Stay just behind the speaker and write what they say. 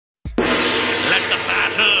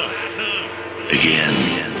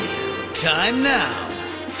Again. Time now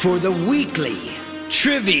for the weekly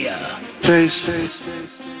trivia.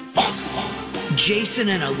 Jason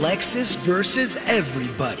and Alexis versus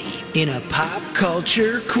everybody in a pop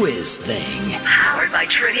culture quiz thing. Powered by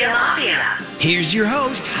Trivia Mafia. Here's your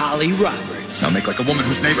host, Holly Roberts. Now make like a woman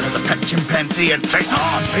whose neighbor has a pet chimpanzee and face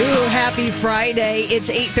on. Ooh, happy Friday. It's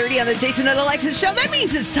 8:30 on the Jason and Alexis show. That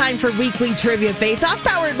means it's time for weekly Trivia Face-Off,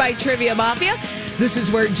 powered by Trivia Mafia. This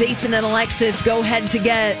is where Jason and Alexis go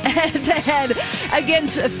head-to-head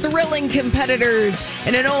against thrilling competitors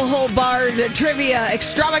in an old-hole-barred trivia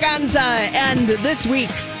extravaganza. And this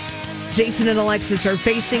week, Jason and Alexis are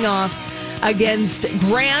facing off against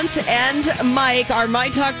Grant and Mike, our My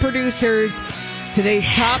Talk producers. Today's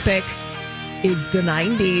topic is the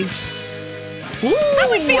 90s. Ooh,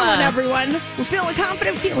 how we feeling, everyone? We're feeling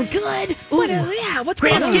confident, feeling good. What's going on?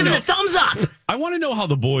 Grant's giving a thumbs up. I want to know how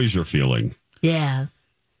the boys are feeling. Yeah.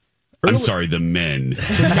 I'm sorry, the men.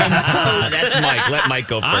 That's Mike. Let Mike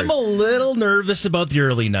go first. I'm a little nervous about the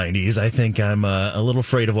early 90s. I think I'm a little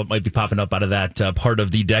afraid of what might be popping up out of that part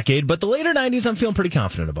of the decade. But the later 90s, I'm feeling pretty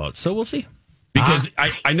confident about. So we'll see. Because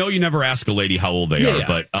I know you never ask a lady how old they are,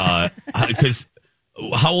 but because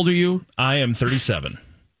how old are you? I am 37.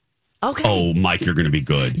 Okay. Oh, Mike, you're going to be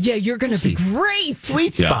good. Yeah, you're going to be great.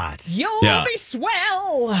 Sweet spot. You'll be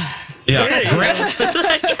swell. Yeah.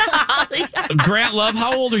 Grant Love,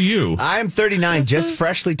 how old are you? I'm 39, just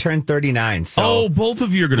freshly turned 39. So both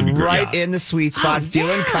of you are going to be good. Right in the sweet spot,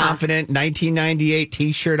 feeling confident. 1998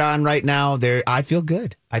 T-shirt on right now. I feel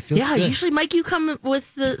good. I feel good. Usually, Mike, you come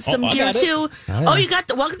with some I gear, got it. too. Oh, you got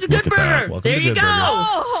the Welcome to Good Look at that. Burger. Welcome There to you Good go. Burger.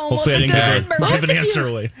 Oh, Hopefully I didn't give an answer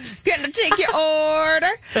away. Gonna take your order.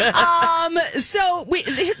 So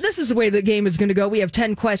this is the way the game is going to go. We have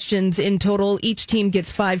 10 questions in total. Each team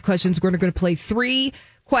gets 5 questions. We're going to play 3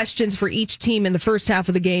 questions for each team in the first half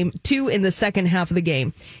of the game, 2 in the second half of the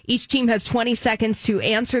game. Each team has 20 seconds to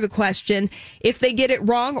answer the question. If they get it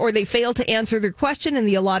wrong or they fail to answer their question in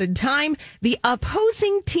the allotted time, the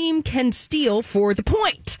opposing team can steal for the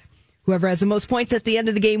point. Whoever has the most points at the end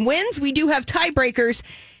of the game wins. We do have tiebreakers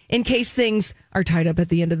in case things are tied up at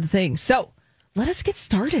the end of the thing. So let us get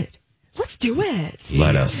started. Let's do it.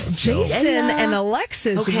 Let us. Jason and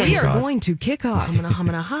Alexis, we are going to kick off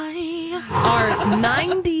our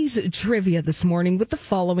 90s trivia this morning with the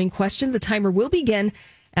following question. The timer will begin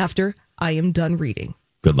after I am done reading.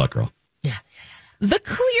 Good luck, girl. Yeah. The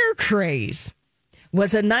clear craze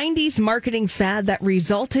was a 90s marketing fad that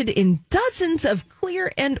resulted in dozens of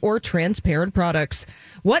clear and or transparent products.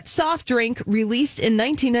 What soft drink released in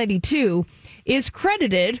 1992 is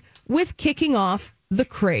credited with kicking off the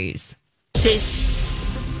craze?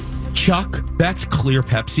 Chuck, that's clear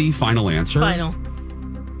Pepsi. Final answer. Final.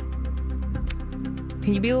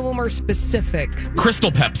 Can you be a little more specific? Crystal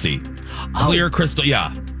Pepsi. Clear crystal,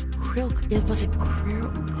 yeah. Was it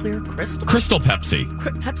clear crystal? Crystal Pepsi.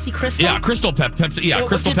 Pepsi Crystal? Yeah, Crystal Pepsi. Yeah,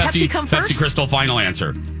 Crystal did Pepsi. Pepsi come first? Pepsi Crystal, final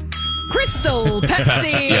answer. Crystal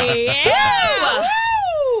Pepsi. Yeah.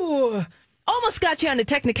 Woo! Almost got you on a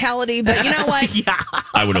technicality, but you know what?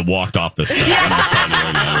 I would have walked off the set. I'm just telling you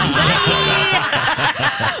right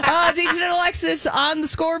now. Jason and Alexis on the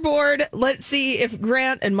scoreboard. Let's see if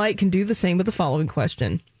Grant and Mike can do the same with the following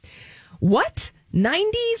question. What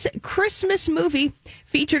 90s Christmas movie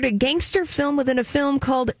featured a gangster film within a film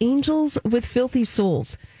called Angels with Filthy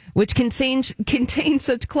Souls, which contains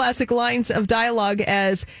such classic lines of dialogue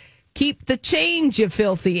as, "Keep the change, you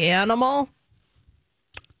filthy animal"?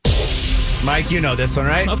 Mike, you know this one,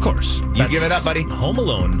 right? Of course. You give it up, buddy. Home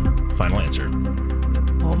Alone. Final answer.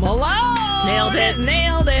 Home Alone. Nailed it.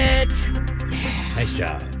 Nice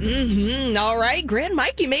job. All right, Grant,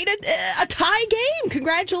 Mike, you made it a tie game.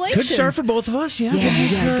 Congratulations. Good start for both of us. Yeah, get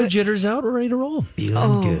these jitters out. We're ready to roll.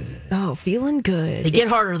 Feeling good. Oh, feeling good. They get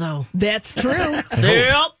harder, though. That's true.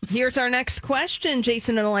 Yep. Here's our next question,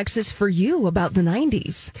 Jason and Alexis, for you about the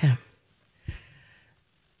 90s. Okay.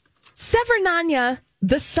 Severnaya,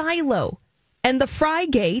 the Silo, and the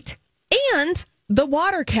Frygate, and the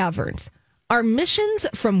Water Caverns are missions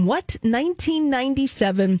from what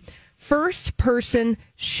 1997 first-person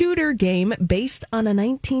shooter game based on a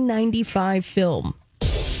 1995 film?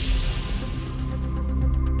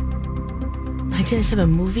 1997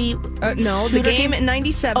 movie? No, the game in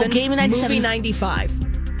 97. Oh, game in 97. Movie 95.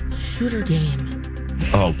 Shooter game.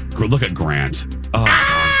 Oh, look at Grant. Oh,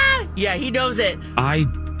 Yeah, he knows it. I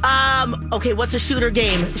Okay, what's a shooter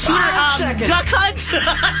game? Shooter, 5 seconds. Duck Hunt?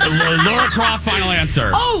 Laura Croft, final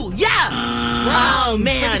answer. Oh, yeah. Oh, For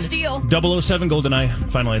man. the steal. 007 GoldenEye.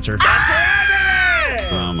 Final answer.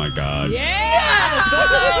 Oh my God. Yeah!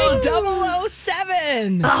 Let's go.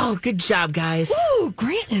 107. Oh, good job, guys. Ooh,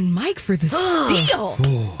 Grant and Mike for the steal.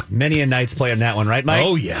 Many a night's play on that one, right, Mike?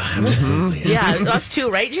 Oh, yeah, absolutely. Yeah, us too,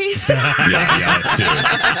 right, Jason? Yeah, us too.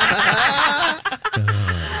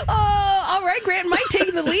 All right, Grant and Mike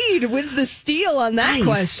taking the lead with the steal on that Nice,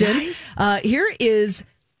 question. guys. Here is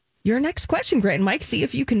your next question, Grant and Mike. See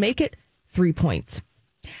if you can make it 3 points.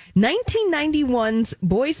 1991's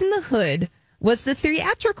Boys in the Hood was the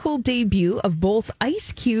theatrical debut of both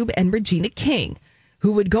Ice Cube and Regina King,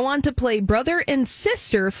 who would go on to play brother and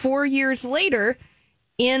sister 4 years later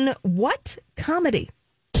in what comedy?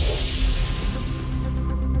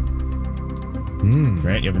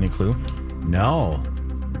 Grant, you have any clue? No.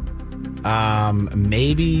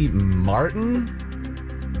 Maybe Martin?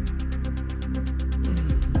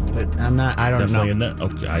 But I'm not, I don't Definitely know. in that.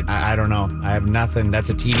 Okay, I don't know. I have nothing. That's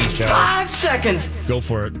a TV show. 5 seconds. go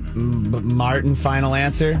for it. Martin, final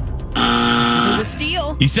answer? For the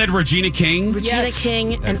steal. You said Regina King? Regina Yes.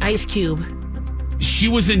 King and Ice Cube. She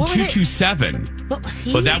was in What were they- 227, What was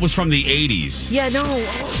he? but that was from the 80s. Yeah, no.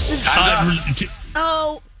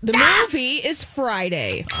 Oh, The movie is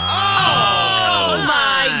Friday. oh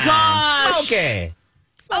my gosh.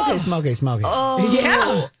 Smokey. Smokey.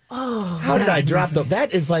 Yeah. How did I drop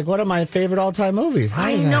that? Is like one of my favorite all-time movies. How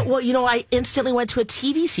I did know. Well, I instantly went to a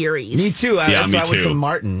TV series. Me too. That's me why I went too. to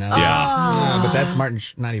Martin. Yeah. But that's Martin,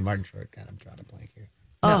 not even Martin Short. God, I'm drawing a blank here.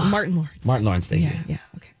 No, Martin Lawrence. Martin Lawrence, thank you. Yeah,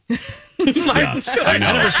 okay. Yeah, I know. I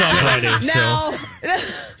never saw Friday, so.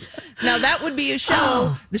 Now that would be a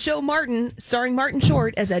show, the show Martin, starring Martin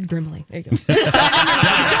Short as Ed Grimley. There you go.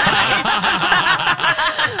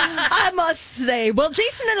 I must say. Well,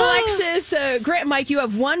 Jason and Alexis, Grant and Mike, you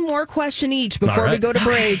have one more question each before we right. go to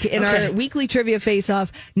break in our weekly trivia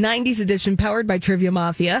face-off, 90s edition, powered by Trivia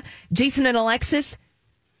Mafia. Jason and Alexis,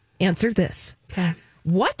 answer this. Okay.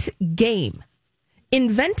 What game,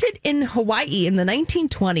 invented in Hawaii in the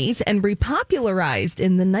 1920s and repopularized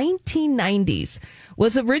in the 1990s,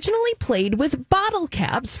 was originally played with bottle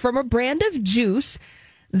caps from a brand of juice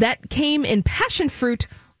that came in passion fruit,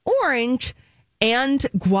 orange, and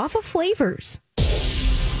guava flavors?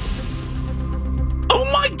 Oh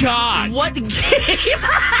my God! What game?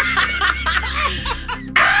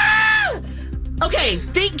 Ah! Okay,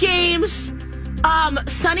 think games.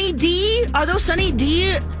 Sunny D. Are those Sunny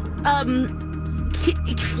D?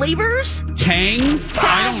 Flavors? Tang?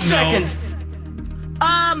 I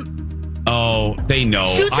don't know. Oh, they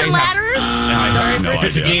know. Shoots and ladders? I have no If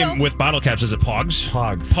it's a idea. game with bottle caps, is it Pogs?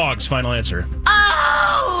 Pogs, final answer.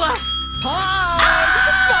 Oh!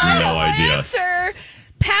 No idea. Answer: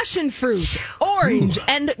 passion fruit, orange,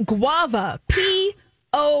 and guava. POG.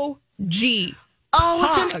 Oh,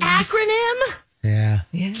 it's an Pogs. acronym? Yeah.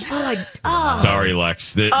 Sorry,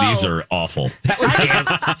 Lex. These are awful.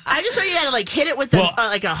 I just thought you had to hit it with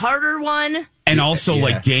like a harder one. And also,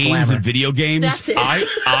 like games glamour. and video games. That's it.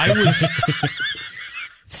 I was.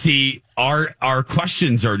 See, our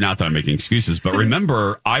questions are not that I'm making excuses, but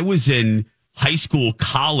remember, I was in high school,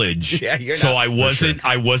 college, Yeah, you're so not,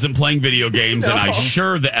 I wasn't playing video games, and I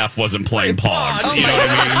sure the F wasn't playing Pogs. You know what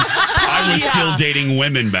I mean? I was still dating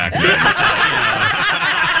women back then.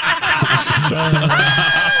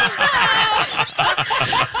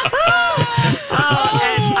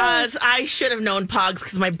 And I should have known Pogs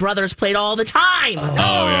because my brothers played all the time.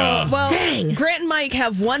 Oh yeah. Well, Dang. Grant and Mike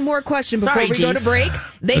have one more question before Sorry, we go to Jace. break.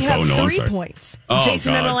 They That's- have oh, no, I'm 3 sorry. points. Oh,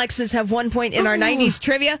 Jason and God. Alexis have 1 point in our 90s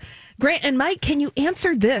trivia. Grant and Mike, can you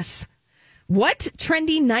answer this? What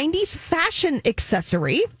trendy 90s fashion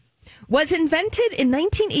accessory was invented in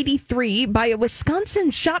 1983 by a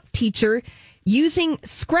Wisconsin shop teacher using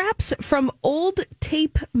scraps from old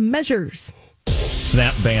tape measures?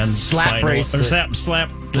 Snap bands. Slap bracelet. Or slap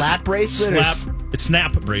Slap bracelet? It's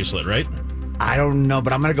snap bracelet, right? I don't know,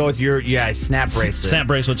 but I'm going to go with your, snap bracelet. Snap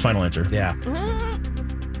bracelet's final answer. Yeah.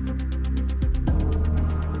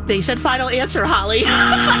 They said final answer, Holly.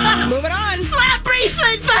 Moving on. Slap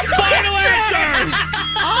bracelet, final answer.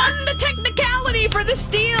 On the technicality for the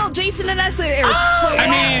steal, Jason and Alexis. I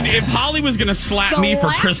mean, if Holly was going to slap me for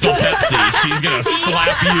Slap? Crystal Pepsi, she's going to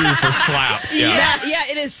slap you for slap. Yeah. Yeah,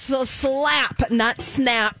 it is so slap, not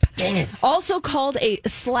snap. Dang it. Also called a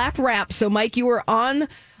slap rap. So, Mike, you were on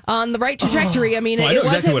the right trajectory. I mean, Well, I it know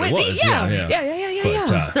was exactly at what it Whitney. was. Yeah.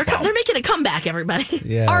 Yeah. But, They're making a comeback, everybody.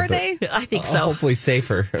 Yeah. Are but they? I think so. Hopefully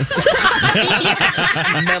safer.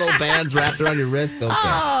 Metal bands wrapped around your wrist.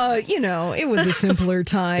 Okay. It was a simpler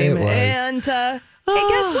time. It was. And hey,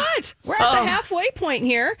 guess what? We're at the halfway point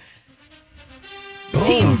here.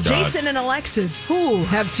 Team God. Jason and Alexis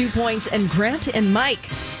have 2 points, and Grant and Mike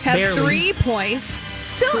have Barely. 3 points.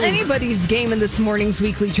 Still anybody's game in this morning's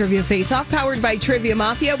weekly trivia face-off, powered by Trivia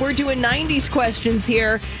Mafia. We're doing 90s questions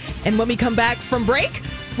here. And when we come back from break,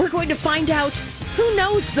 we're going to find out who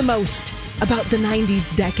knows the most about the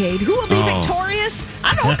 90s decade. Who will be victorious?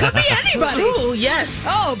 I don't know. It could be anybody. Ooh, yes.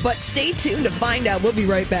 Oh, but stay tuned to find out. We'll be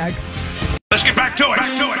right back. Let's get back to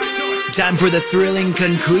it. Time for the thrilling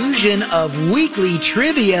conclusion of weekly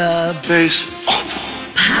trivia. Face.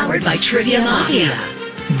 Powered by Trivia Mafia.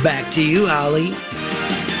 Back to you, Holly.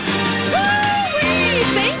 Woo-wee!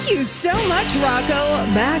 Thank you so much, Rocco.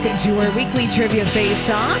 Back to our weekly trivia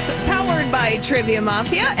face-off, powered by Trivia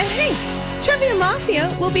Mafia. And hey, Trivia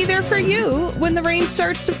Mafia will be there for you when the rain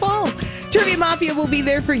starts to fall. Trivia Mafia will be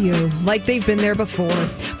there for you like they've been there before.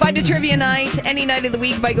 Find a trivia night any night of the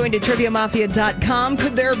week by going to triviamafia.com.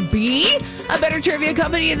 Could there be a better trivia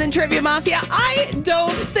company than Trivia Mafia? I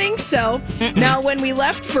don't think so. Now, when we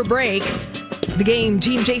left for break, the game,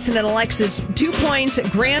 Team Jason and Alexis, 2 points.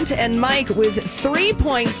 Grant and Mike with 3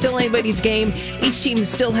 points. Still anybody's game. Each team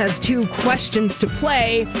still has 2 questions to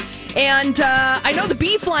play. And I know the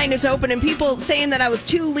beef line is open, and people saying that I was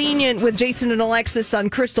too lenient with Jason and Alexis on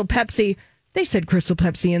Crystal Pepsi. They said Crystal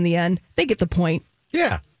Pepsi in the end. They get the point.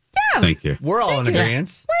 Yeah. Yeah. Thank you. We're all in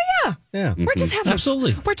agreement. Yeah. We're just having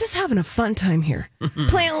Absolutely. We're just having a fun time here,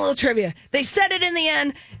 playing a little trivia. They said it in the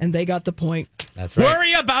end, and they got the point. That's right.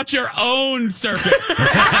 Worry about your own circus.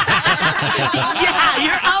 Yeah,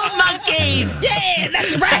 your own monkeys. Yeah,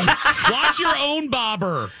 that's right. Watch your own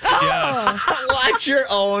bobber. Watch your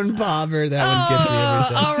own bobber. That one gets me every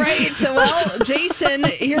time. All right. So, well, Jason,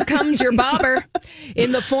 here comes your bobber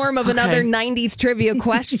in the form of another 90s trivia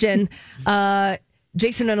question.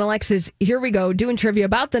 Jason and Alexis, here we go, doing trivia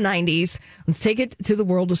about the 90s. Let's take it to the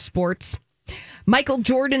world of sports. Michael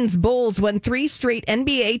Jordan's Bulls won 3 straight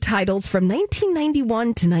NBA titles from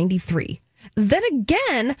 1991 to 93. Then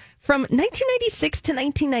again from 1996 to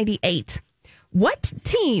 1998. What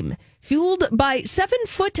team, fueled by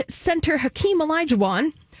 7-foot center Hakeem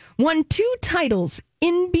Olajuwon, won 2 titles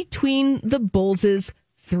in between the Bulls'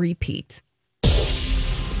 three-peat?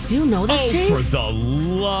 You know this, Oh, Chase? for the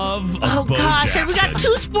love of Oh, Bo gosh. Jackson. We got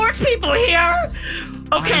 2 sports people here.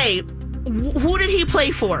 Okay. Who did he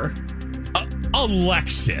play for?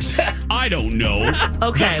 Alexis. I don't know.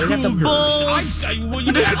 Okay, we got the Cougars. Bulls. What are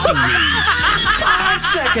you asking me? 5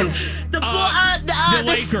 seconds. The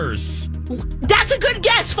Lakers. That's a good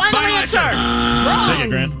guess. Final answer. Take it,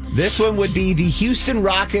 Grant. This one would be the Houston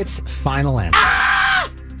Rockets' final answer.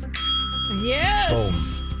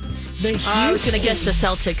 Yes. The I was going to guess the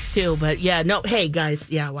Celtics, too. But, yeah, no. Hey, guys.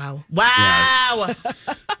 Yeah, wow. Wow.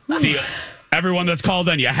 See, everyone that's called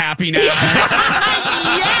in, you happy now?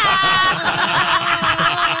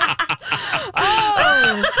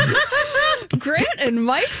 Grant and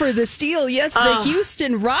Mike for the steal. Yes, the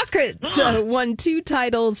Houston Rockets won 2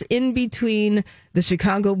 titles in between the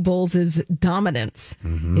Chicago Bulls' dominance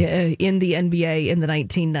in the NBA in the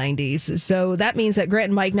 1990s. So that means that Grant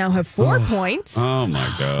and Mike now have 4 points. Oh, my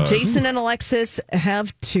God. Jason and Alexis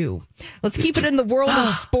have 2. Let's keep it in the world of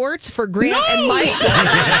sports for Grant and Mike.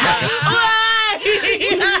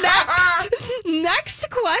 Next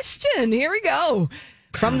question. Here we go.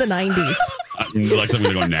 From the 90s. Lex, I'm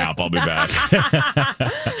going to go nap. I'll be back.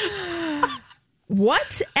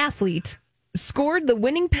 What athlete scored the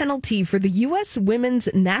winning penalty for the U.S. women's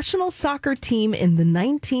national soccer team in the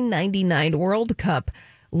 1999 World Cup,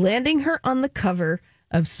 landing her on the cover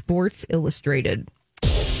of Sports Illustrated?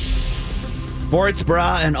 Sports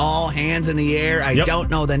bra and all, hands in the air. I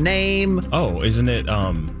don't know the name. Oh, isn't it?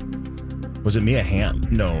 Was it Mia Hamm?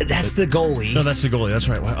 No. That's the goalie. No, that's the goalie. That's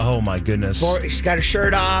right. Oh, my goodness. She's got her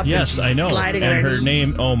shirt off. Yes, and I know. sliding And on her knee.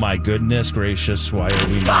 name, oh, my goodness gracious. Why are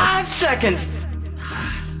we not? 5 seconds.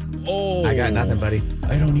 Oh. I got nothing, buddy.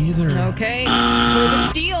 I don't either. Okay, for the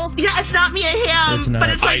steal. Yeah, it's not Mia Hamm. It's not. But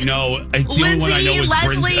it's like I know. The only one I know is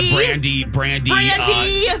Lindsay, Brandy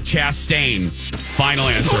Chastain. Final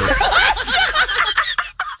answer.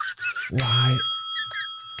 Why?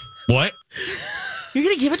 What? You're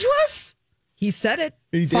going to give it to us? He said it.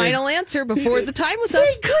 He did. Final answer before the time was up.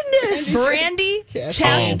 Thank goodness. Brandy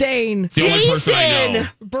Chastain. The only person I know.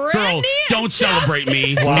 Brandy Girl, don't celebrate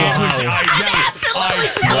me. Wow.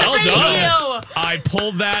 Well done. I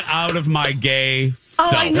pulled that out of my gay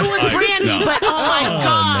self. I knew it was Brandy, but oh my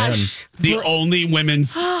gosh. The only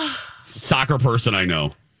women's soccer person I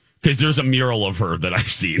know. Because there's a mural of her that I've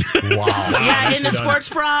seen. Wow. Yeah, in the sports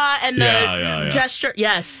bra and the Yeah. gesture.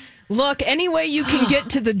 Yes. Look, any way you can get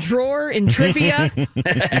to the drawer in trivia,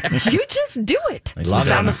 you just do it. Love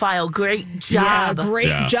found the file. Great job. Yeah,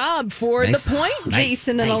 great job. For the point,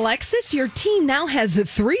 Jason and Alexis, your team now has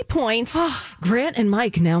 3 points. Grant and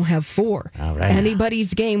Mike now have 4. All right.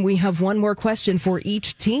 Anybody's game. We have one more question for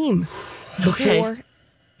each team before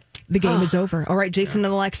the game is over. All right, Jason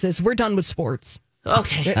and Alexis, we're done with sports.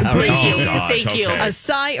 Okay. Thank you. A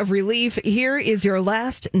sigh of relief. Here is your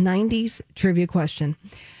last 90s trivia question.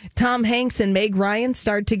 Tom Hanks and Meg Ryan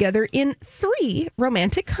starred together in 3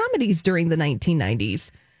 romantic comedies during the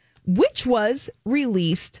 1990s. Which was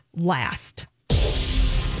released last?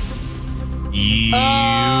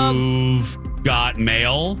 You've got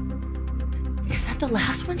mail. Is that the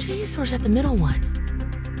last one, Chase, or is that the middle one?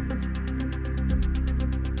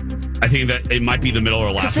 I think that it might be the middle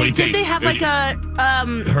or last one. Did they have like a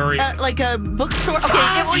like a bookstore?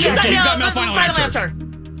 Okay, you got mail. Final answer.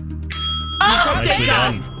 Oh, Nicely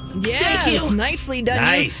done. Yes, Thank you. Nicely done.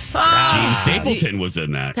 Nice. Gene Stapleton was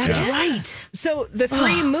in that. That's right. So the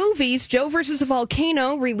 3 movies, Joe versus a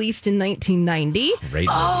Volcano, released in 1990. Great.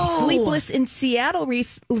 Sleepless in Seattle,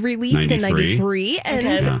 released in 93.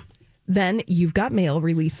 And then You've Got Mail,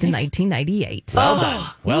 released in 1998.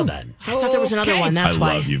 Well done. I thought there was another one. That's I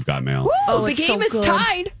why. love You've Got Mail. The it's game so is good.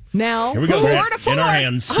 tied. Now, Here we go, 4 Grant. to 4. In our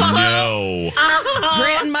hands. No.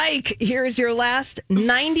 Grant and Mike, here's your last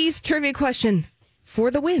 90s trivia question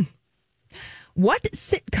for the win. What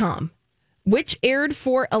sitcom, which aired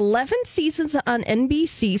for 11 seasons on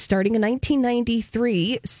NBC starting in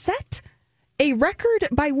 1993, set a record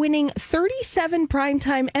by winning 37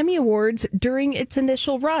 Primetime Emmy Awards during its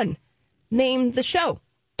initial run? Name the show.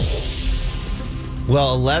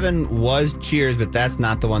 Well, 11 was Cheers, but that's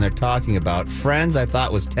not the one they're talking about. Friends, I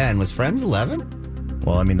thought was 10. Was Friends 11?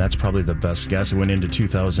 Well, I mean, that's probably the best guess. It went into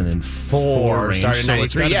 2004 range, Started in so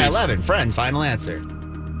it's 93. gotta Yeah, be 11. Friends, final answer.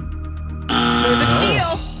 For the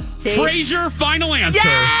steal. Frasier, final answer.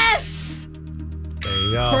 Yes. There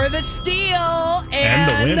you go. For the steal. And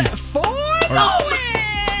the win. For the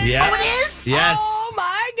win. Yeah. Oh, it is? Yes. Oh,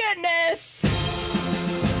 my goodness.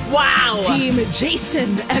 Wow. Team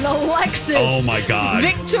Jason and Alexis. Oh, my God.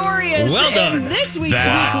 Victorious Well done. in this week's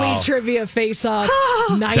That- weekly trivia face-off.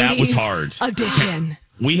 90s That was hard. edition.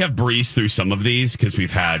 We have breezed through some of these because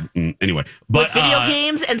we've had anyway. But With video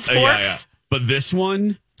games and sports. But this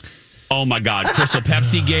one, oh my God, Crystal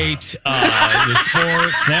Pepsi Gate, the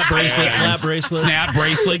sports, Snap bracelet, and snap bracelet. Snap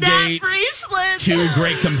Bracelet That Gate. bracelet. 2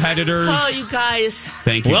 great competitors. Oh, you guys.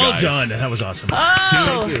 Thank you, Well guys. done. That was awesome.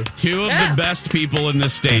 Two of the best people in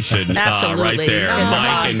this station, Absolutely. right there. You guys are Mike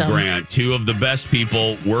awesome. and Grant, 2 of the best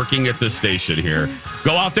people working at the station here.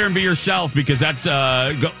 Go out there and be yourself because that's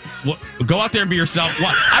go out there and be yourself.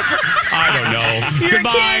 What? I don't know. You're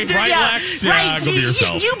Goodbye, kidding, right, yeah. Lex? Right. Yeah, go be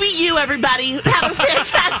yourself. You be you, everybody. Have a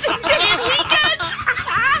fantastic day and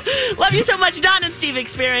weekend. Love you so much. Don and Steve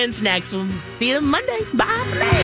Experience next. We'll see you Monday. Bye.